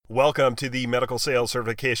Welcome to the Medical Sales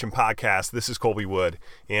Certification Podcast. This is Colby Wood,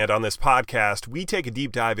 and on this podcast, we take a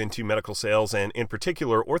deep dive into medical sales and, in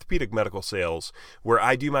particular, orthopedic medical sales, where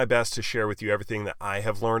I do my best to share with you everything that I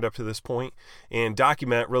have learned up to this point and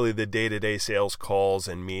document really the day-to-day sales calls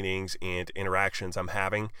and meetings and interactions I'm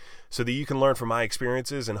having so that you can learn from my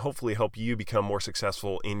experiences and hopefully help you become more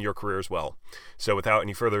successful in your career as well. So without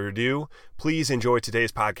any further ado, please enjoy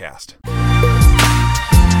today's podcast.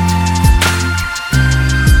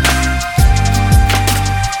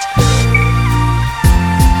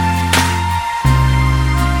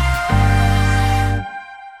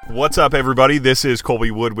 What's up, everybody? This is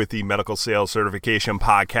Colby Wood with the Medical Sales Certification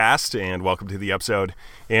Podcast, and welcome to the episode.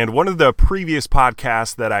 And one of the previous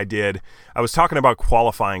podcasts that I did, I was talking about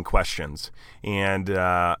qualifying questions. And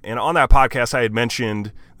on that podcast, I had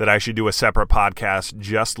mentioned that I should do a separate podcast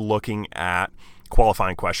just looking at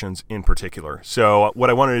qualifying questions in particular. So what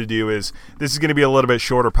I wanted to do is, this is going to be a little bit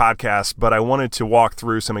shorter podcast, but I wanted to walk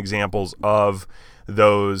through some examples of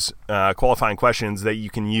those qualifying questions that you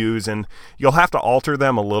can use, and you'll have to alter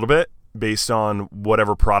them a little bit based on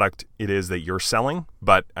whatever product it is that you're selling.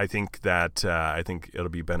 But I think it'll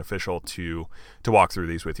be beneficial to walk through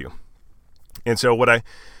these with you. And so what I,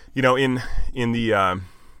 in the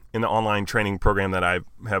online training program that I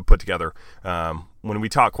have put together, when we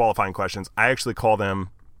talk qualifying questions, I actually call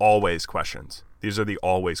them always questions. These are the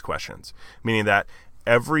always questions, meaning that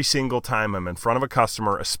every single time I'm in front of a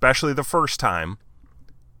customer, especially the first time,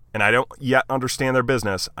 and I don't yet understand their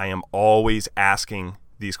business, I am always asking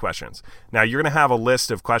these questions. Now, you're going to have a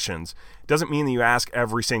list of questions. It doesn't mean that you ask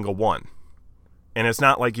every single one. And it's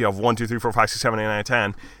not like you have 1, 2, 3, 4, 5, 6, 7, 8, 9,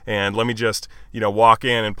 10, and let me just, walk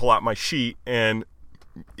in and pull out my sheet, and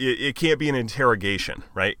it can't be an interrogation,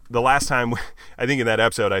 right? The last time, I think in that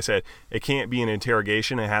episode, I said, it can't be an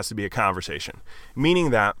interrogation, it has to be a conversation. Meaning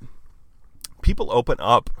that people open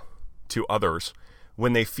up to others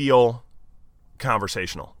when they feel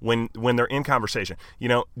conversational, when they're in conversation.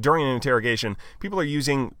 During an interrogation, people are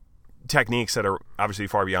using techniques that are obviously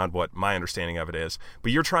far beyond what my understanding of it is,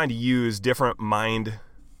 but you're trying to use different mind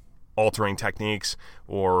altering techniques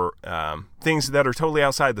or things that are totally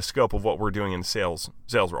outside the scope of what we're doing in the sales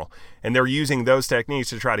role, and they're using those techniques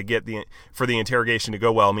to try to get for the interrogation to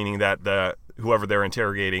go well, meaning that whoever they're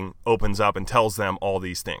interrogating opens up and tells them all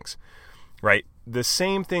these things, right? The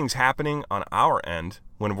same thing's happening on our end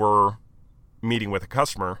when we're meeting with a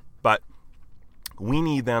customer, but we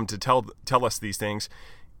need them to tell us these things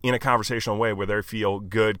in a conversational way where they feel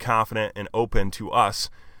good, confident, and open to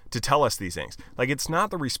us to tell us these things. Like, it's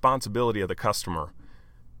not the responsibility of the customer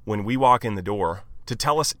when we walk in the door to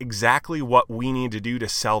tell us exactly what we need to do to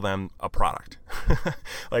sell them a product.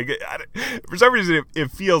 For some reason,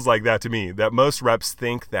 it feels like that to me, that most reps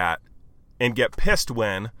think that and get pissed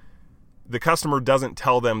when the customer doesn't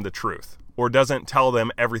tell them the truth or doesn't tell them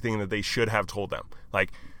everything that they should have told them.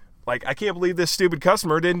 Like, I can't believe this stupid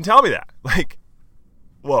customer didn't tell me that.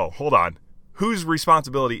 Whoa, hold on. Whose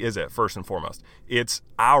responsibility is it, first and foremost? It's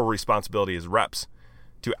our responsibility as reps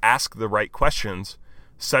to ask the right questions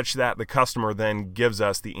such that the customer then gives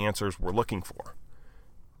us the answers we're looking for,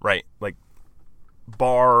 right? I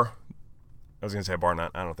was going to say bar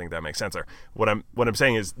none. I don't think that makes sense there. What I'm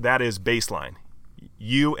saying is that is baseline.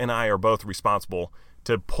 You and I are both responsible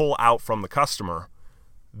to pull out from the customer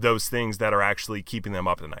those things that are actually keeping them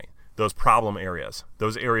up at night, those problem areas,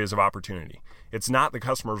 those areas of opportunity. It's not the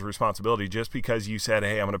customer's responsibility just because you said,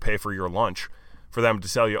 hey, I'm going to pay for your lunch, for them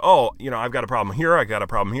to tell you, I've got a problem here, I got a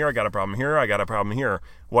problem here, I got a problem here, I got a problem here.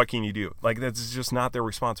 What can you do? That's just not their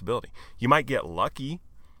responsibility. You might get lucky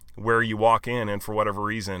where you walk in and for whatever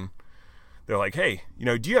reason, they're like, hey,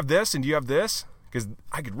 do you have this and do you have this? Because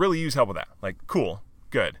I could really use help with that. Cool,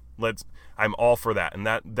 good. I'm all for that. And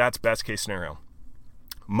that's best case scenario.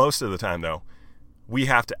 Most of the time, though, we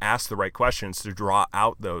have to ask the right questions to draw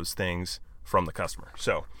out those things from the customer.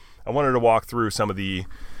 So I wanted to walk through some of the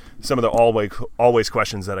always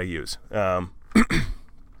questions that I use.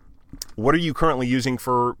 What are you currently using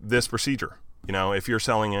for this procedure? If you're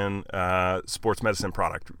selling in a sports medicine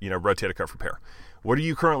product, rotator cuff repair, what are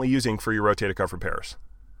you currently using for your rotator cuff repairs?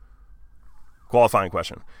 Qualifying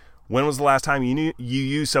question. When was the last time you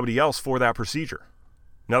used somebody else for that procedure?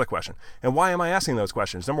 Another question. And why am I asking those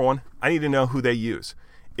questions? Number one, I need to know who they use.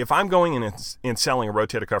 If I'm going in and selling a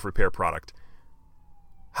rotator cuff repair product,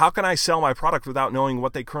 how can I sell my product without knowing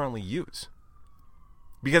what they currently use?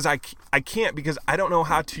 Because I can't, because I don't know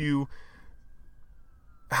how to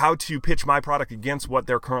pitch my product against what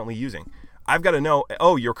they're currently using. I've got to know,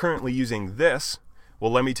 you're currently using this.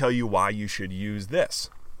 Well, let me tell you why you should use this.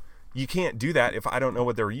 You can't do that if I don't know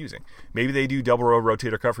what they're using. Maybe they do double row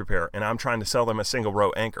rotator cuff repair and I'm trying to sell them a single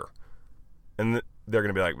row anchor. And they're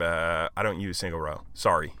going to be like, I don't use single row.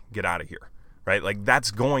 Sorry, get out of here. Right? Like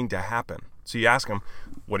that's going to happen. So you ask them,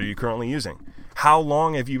 what are you currently using? How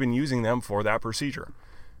long have you been using them for that procedure?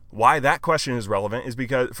 Why that question is relevant is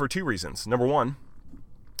because for two reasons. Number one,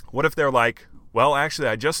 what if they're like, well, actually,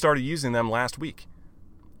 I just started using them last week.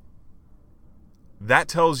 That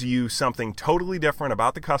tells you something totally different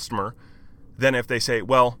about the customer than if they say,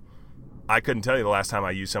 well, I couldn't tell you the last time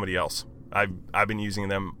I used somebody else. I've been using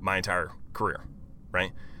them my entire career,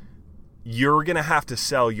 right? You're going to have to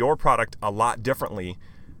sell your product a lot differently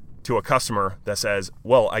to a customer that says,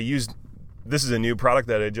 well, this is a new product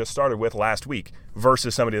that I just started with last week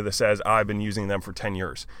versus somebody that says, I've been using them for 10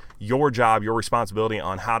 years. Your job, your responsibility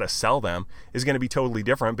on how to sell them is going to be totally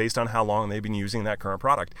different based on how long they've been using that current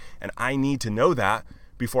product. And I need to know that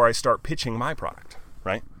before I start pitching my product,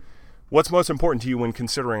 right? What's most important to you when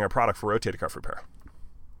considering a product for rotator cuff repair?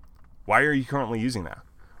 Why are you currently using that?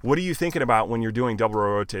 What are you thinking about when you're doing double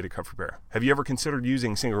row rotator cuff repair? Have you ever considered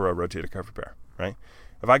using single row rotator cuff repair, right?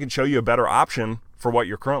 If I could show you a better option for what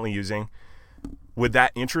you're currently using, would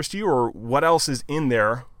that interest you? Or what else is in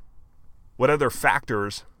there? What other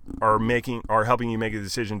factors are helping you make a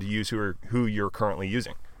decision to use who you're currently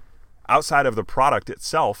using? Outside of the product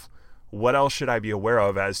itself, what else should I be aware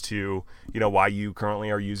of as to, why you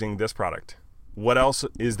currently are using this product? What else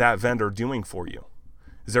is that vendor doing for you?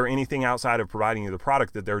 Is there anything outside of providing you the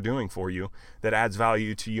product that they're doing for you that adds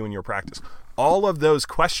value to you and your practice? All of those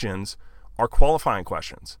questions are qualifying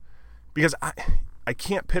questions because I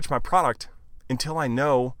can't pitch my product until I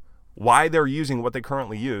know why they're using what they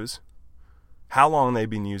currently use, how long they've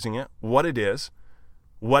been using it, what it is,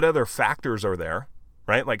 what other factors are there,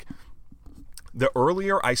 right? Like the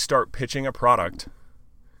earlier I start pitching a product,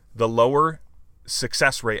 the lower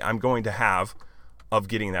success rate I'm going to have of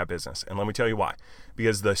getting that business. And let me tell you why.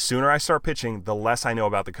 Because the sooner I start pitching, the less I know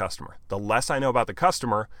about the customer. The less I know about the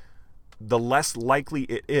customer, the less likely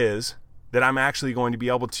it is that I'm actually going to be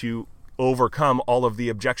able to overcome all of the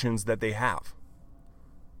objections that they have.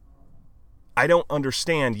 I don't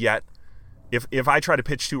understand yet, if I try to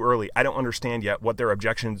pitch too early, I don't understand yet what their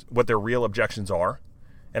real objections are,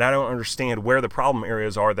 and I don't understand where the problem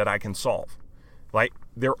areas are that I can solve. Like,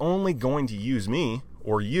 they're only going to use me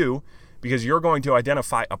or you because you're going to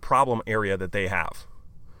identify a problem area that they have,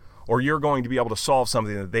 or you're going to be able to solve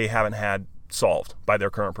something that they haven't had solved by their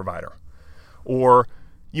current provider. Or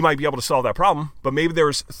you might be able to solve that problem, but maybe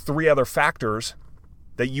there's 3 other factors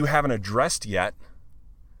that you haven't addressed yet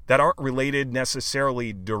that aren't related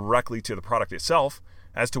necessarily directly to the product itself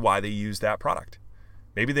as to why they use that product.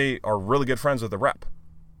 Maybe they are really good friends with the rep.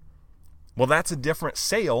 Well, that's a different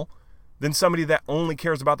sale than somebody that only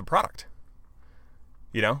cares about the product.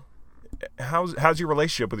 How's your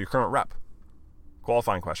relationship with your current rep?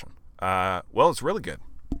 Qualifying question. Well, it's really good.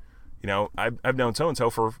 I've known so-and-so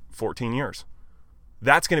for 14 years.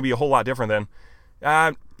 That's going to be a whole lot different than,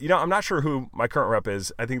 I'm not sure who my current rep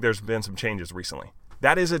is. I think there's been some changes recently.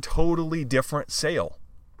 That is a totally different sale.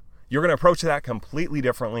 You're going to approach that completely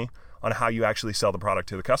differently on how you actually sell the product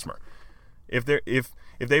to the customer. If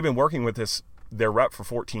they've been working with their rep for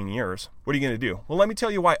 14 years, what are you going to do? Well, let me tell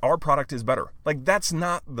you why our product is better. Like, that's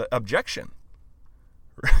not the objection.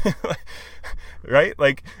 Right?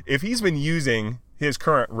 Like, if he's been using his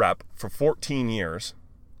current rep for 14 years,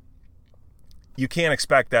 you can't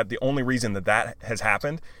expect that the only reason that has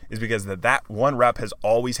happened is because that one rep has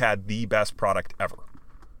always had the best product ever.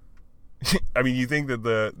 I mean, you think that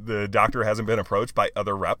the doctor hasn't been approached by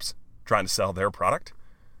other reps trying to sell their product?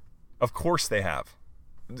 Of course they have.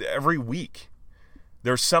 Every week,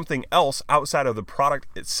 there's something else outside of the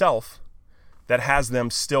product itself that has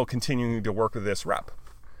them still continuing to work with this rep.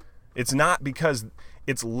 It's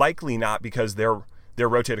likely not because their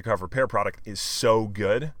rotator cuff repair product is so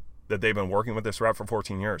good that they've been working with this rep for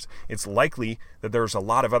 14 years. It's likely that there's a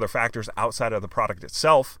lot of other factors outside of the product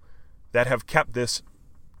itself that have kept this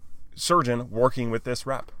surgeon working with this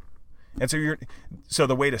rep. And so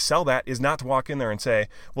the way to sell that is not to walk in there and say,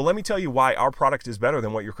 well, let me tell you why our product is better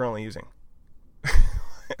than what you're currently using.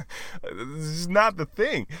 This is not the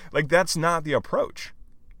thing. Like, that's not the approach.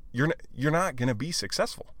 You're not going to be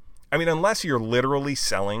successful. I mean, unless you're literally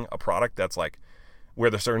selling a product that's like, where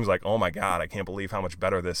the surgeon's like, oh my God, I can't believe how much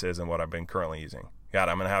better this is than what I've been currently using. God,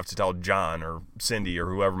 I'm going to have to tell John or Cindy or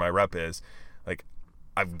whoever my rep is, like,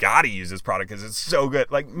 I've got to use this product because it's so good.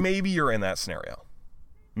 Like, maybe you're in that scenario.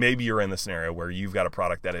 Maybe you're in the scenario where you've got a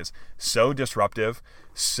product that is so disruptive,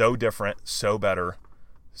 so different, so better,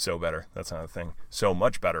 that's not a thing, so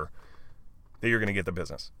much better that you're going to get the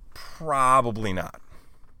business. Probably not,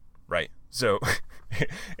 right? So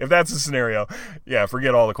if that's the scenario, yeah,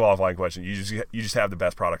 forget all the qualifying questions. You just have the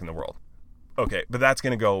best product in the world. Okay, but that's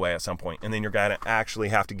going to go away at some point, and then you're going to actually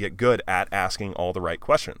have to get good at asking all the right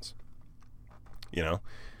questions. You know,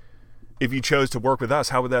 if you chose to work with us,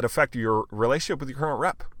 how would that affect your relationship with your current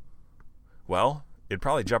rep? Well, it'd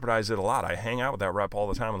probably jeopardize it a lot. I hang out with that rep all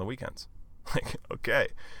the time on the weekends. Like, okay,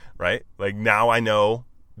 right? Like, now I know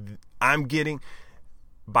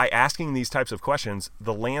by asking these types of questions,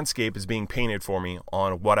 the landscape is being painted for me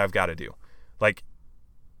on what I've got to do. Like,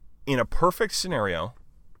 in a perfect scenario,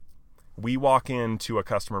 we walk into a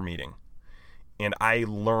customer meeting and I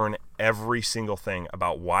learn every single thing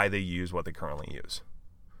about why they use what they currently use.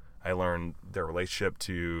 I learn their relationship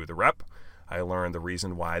to the rep. I learn the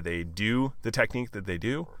reason why they do the technique that they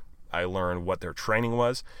do. I learn what their training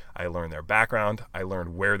was. I learn their background. I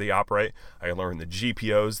learn where they operate. I learn the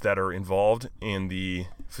GPOs that are involved in the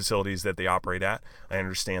facilities that they operate at. I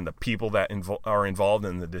understand the people that are involved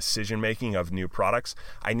in the decision-making of new products.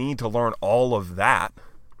 I need to learn all of that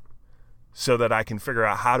so that I can figure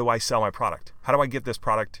out, how do I sell my product? How do I get this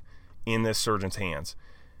product in this surgeon's hands?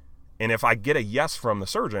 And if I get a yes from the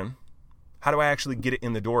surgeon, how do I actually get it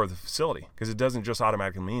in the door of the facility? Because it doesn't just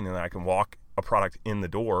automatically mean that I can walk a product in the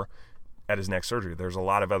door at his next surgery. There's a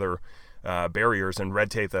lot of other barriers and red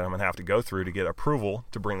tape that I'm going to have to go through to get approval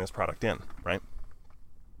to bring this product in, right?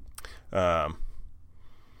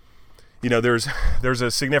 There's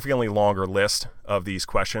a significantly longer list of these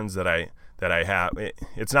questions that I have.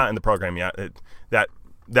 It's not in the program yet.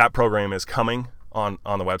 That program is coming on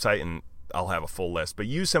the website, and I'll have a full list. But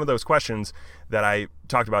use some of those questions that I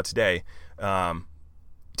talked about today.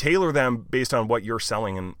 Tailor them based on what you're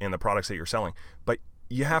selling and the products that you're selling. But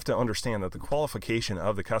you have to understand that the qualification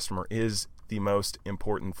of the customer is the most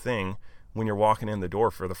important thing when you're walking in the door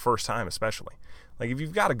for the first time, especially. Like, if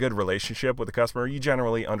you've got a good relationship with the customer, you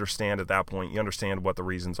generally understand at that point, you understand what the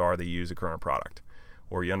reasons are they use a current product,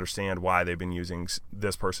 or you understand why they've been using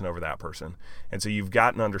this person over that person. And so you've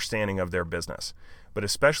got an understanding of their business. But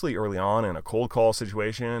especially early on in a cold call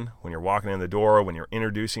situation, when you're walking in the door, when you're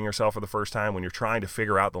introducing yourself for the first time, when you're trying to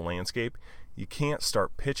figure out the landscape, you can't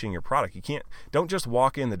start pitching your product. Don't just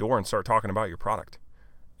walk in the door and start talking about your product.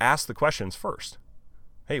 Ask the questions first.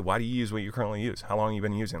 Hey, why do you use what you currently use? How long have you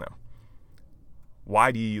been using them?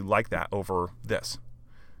 Why do you like that over this?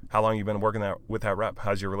 How long have you been working with that rep?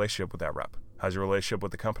 How's your relationship with that rep? How's your relationship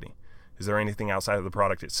with the company? Is there anything outside of the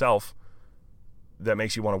product itself that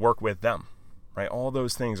makes you want to work with them? Right? All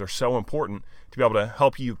those things are so important to be able to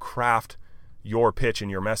help you craft your pitch and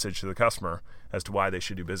your message to the customer as to why they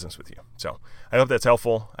should do business with you. So I hope that's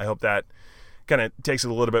helpful. I hope that kind of takes it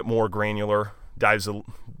a little bit more granular, I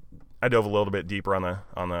dove a little bit deeper on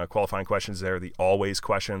the qualifying questions there, the always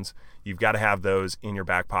questions. You've got to have those in your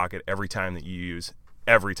back pocket every time that you use,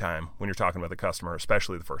 every time when you're talking about the customer,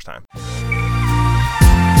 especially the first time.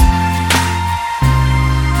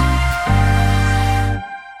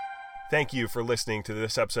 Thank you for listening to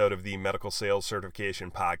this episode of the Medical Sales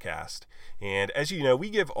Certification Podcast. And as you know, we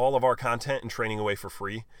give all of our content and training away for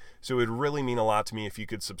free, so it would really mean a lot to me if you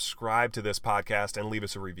could subscribe to this podcast and leave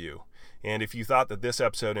us a review. And if you thought that this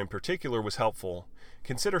episode in particular was helpful,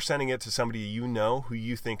 consider sending it to somebody you know who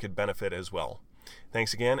you think could benefit as well.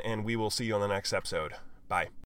 Thanks again, and we will see you on the next episode. Bye.